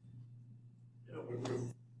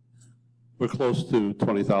 We're close to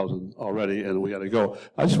 20,000 already, and we got to go.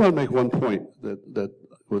 I just want to make one point that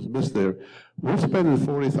was missed there. We're spending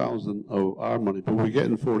 40,000 of our money, but we're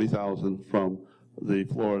getting 40,000 from the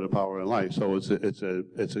Florida Power and Light. So it's a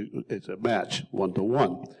match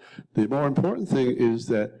 1-to-1. The more important thing is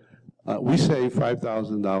that we save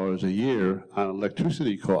 $5,000 a year on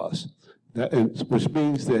electricity costs, which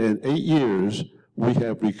means that in 8 years we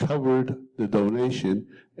have recovered the donation,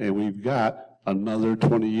 and we've got another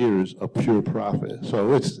 20 years of pure profit.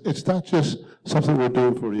 So it's not just something we're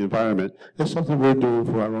doing for the environment, it's something we're doing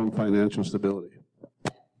for our own financial stability.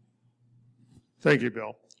 Thank you,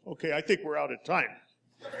 Bill. Okay, I think we're out of time.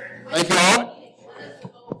 Thank you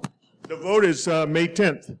all. The vote is May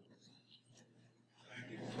 10th.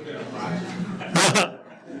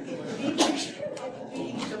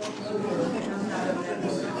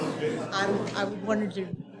 I wanted to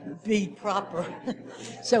be proper.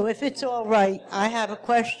 So if it's all right, I have a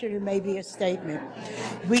question and maybe a statement.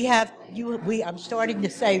 I'm starting to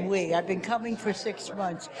say we. I've been coming for 6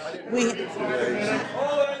 months.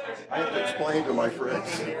 I have to explain to my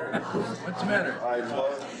friends. What's the matter? I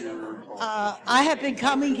love your talk. I have been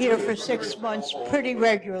coming here for 6 months pretty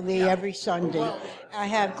regularly every Sunday. I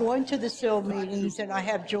have gone to the SIL meetings and I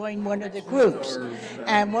have joined one of the groups.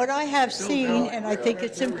 And what I have seen, and I think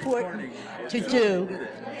it's important to do,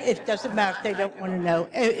 it doesn't matter if they don't want to know,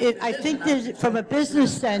 I think there's, from a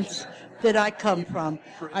business sense that I come from,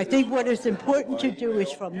 I think what is important to do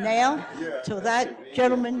is from now till that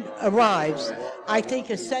gentleman arrives, I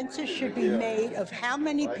think a census should be made of how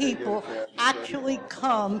many people actually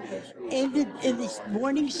come in the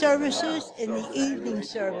morning services, in the evening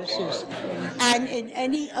services, and in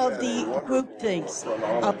any of the group things.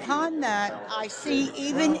 Upon that, I see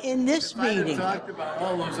even in this meeting,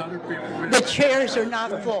 the chairs are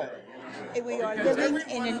not full. We are living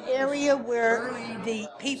in an area where the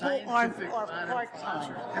people are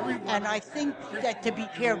part-time. And I think that to be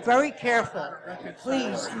very careful,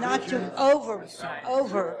 please, not to overbuild.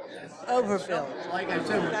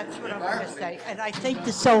 That's what I'm going to say. And I think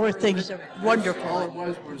the solar things are wonderful. All it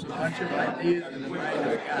was a bunch of ideas and the money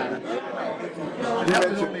got it. And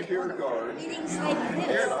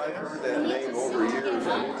I've heard that name over years.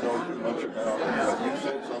 I didn't know too much about it, but you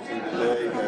said something today